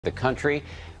The country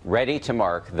ready to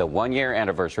mark the one-year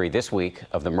anniversary this week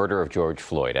of the murder of George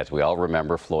Floyd. As we all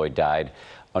remember, Floyd died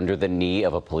under the knee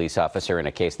of a police officer in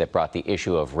a case that brought the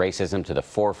issue of racism to the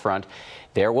forefront.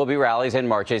 There will be rallies and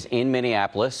marches in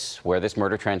Minneapolis, where this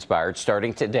murder transpired,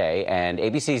 starting today. And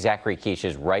ABC's Zachary Quiche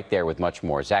is right there with much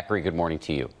more. Zachary, good morning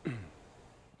to you.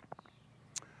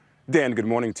 Dan, good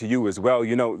morning to you as well.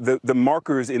 You know, the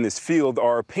markers in this field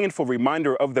are a painful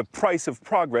reminder of the price of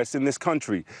progress in this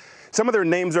country. Some of their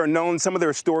names are known, some of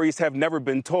their stories have never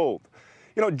been told.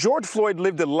 You know, George Floyd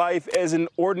lived a life as an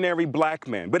ordinary black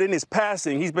man, but in his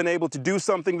passing, he's been able to do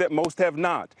something that most have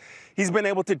not. He's been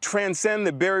able to transcend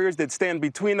the barriers that stand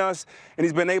between us, and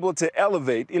he's been able to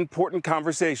elevate important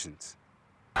conversations.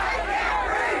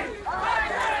 A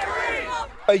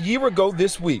year ago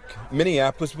this week,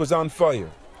 Minneapolis was on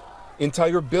fire.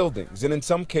 Entire buildings, and in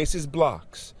some cases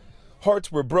blocks.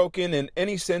 Hearts were broken, and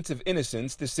any sense of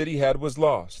innocence the city had was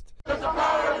lost.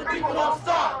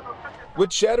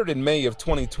 What shattered in May of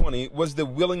 2020 was the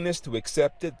willingness to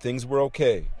accept that things were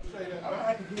okay.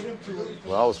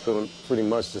 Well, I was feeling pretty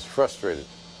much just frustrated,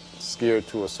 scared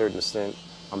to a certain extent.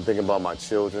 I'm thinking about my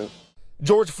children.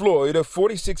 George Floyd, a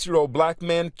 46-year-old black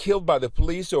man killed by the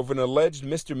police over an alleged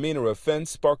misdemeanor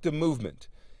offense, sparked a movement,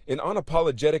 an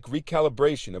unapologetic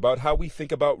recalibration about how we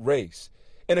think about race,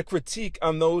 and a critique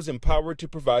on those empowered to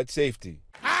provide safety.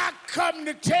 I come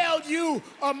to tell you,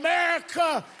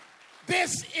 America,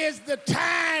 this is the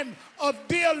time of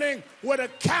dealing with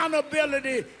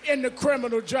accountability in the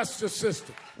criminal justice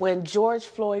system. When George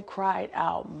Floyd cried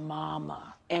out,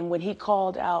 "Mama," and when he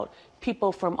called out,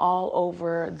 people from all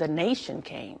over the nation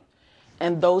came,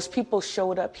 and those people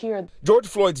showed up here. George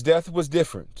Floyd's death was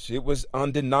different. It was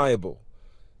undeniable.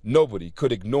 Nobody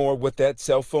could ignore what that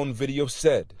cell phone video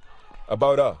said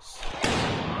about us.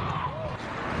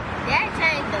 That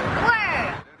changed the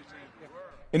world.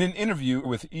 In an interview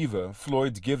with Eva,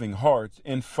 Floyd's giving heart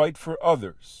and fight for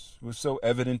others was so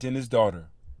evident in his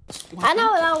daughter. I know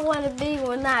what I want to be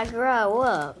when I grow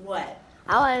up. What?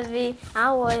 I want to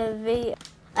be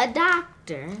a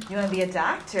doctor. You want to be a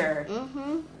doctor?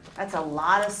 Mm-hmm. That's a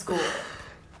lot of school.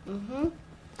 Mm-hmm.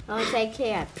 I want to take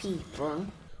care of people.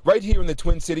 Right here in the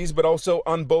Twin Cities, but also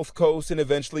on both coasts and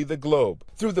eventually the globe.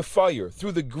 Through the fire,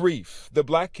 through the grief, the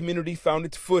black community found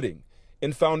its footing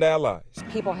and found allies.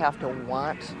 People have to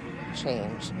want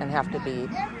change and have to be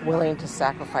willing to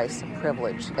sacrifice some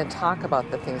privilege and talk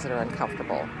about the things that are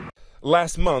uncomfortable.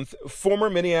 Last month, former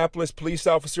Minneapolis police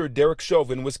officer Derek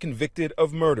Chauvin was convicted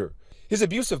of murder. His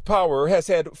abuse of power has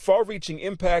had far-reaching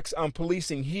impacts on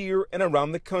policing here and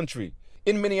around the country.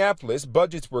 In Minneapolis,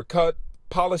 budgets were cut,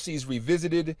 policies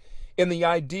revisited, and the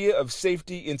idea of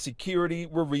safety and security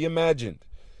were reimagined.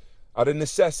 Out of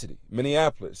necessity,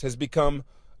 Minneapolis has become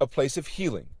a place of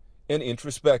healing and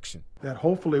introspection. That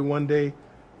hopefully one day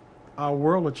our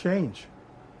world will change,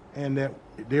 and that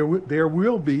there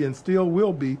will be and still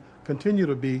will be, continue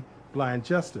to be, blind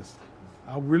justice.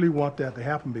 I really want that to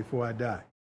happen before I die.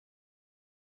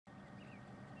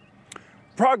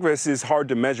 Progress is hard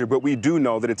to measure, but we do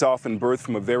know that it's often birthed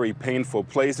from a very painful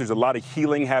place. There's a lot of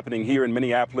healing happening here in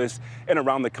Minneapolis and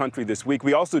around the country this week.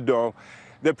 We also know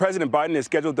that President Biden is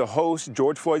scheduled to host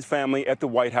George Floyd's family at the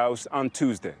White House on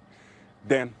Tuesday.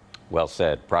 Dan? Well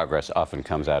said. Progress often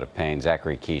comes out of pain.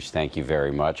 Zachary Quiche, thank you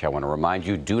very much. I want to remind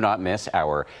you, do not miss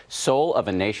our Soul of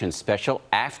a Nation special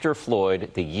after Floyd,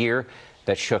 the year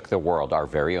that shook the world. Our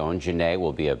very own GMA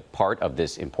will be a part of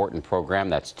this important program.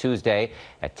 That's Tuesday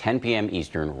at 10 p.m.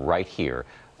 Eastern right here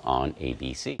on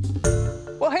ABC.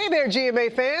 Well, hey there,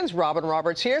 GMA fans. Robin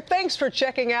Roberts here. Thanks for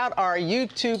checking out our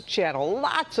YouTube channel.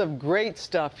 Lots of great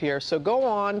stuff here. So go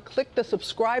on, click the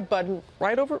subscribe button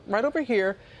right over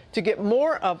here to get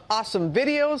more of awesome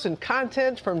videos and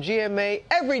content from GMA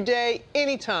every day,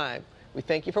 anytime. We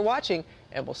thank you for watching,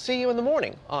 and we'll see you in the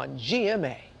morning on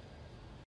GMA.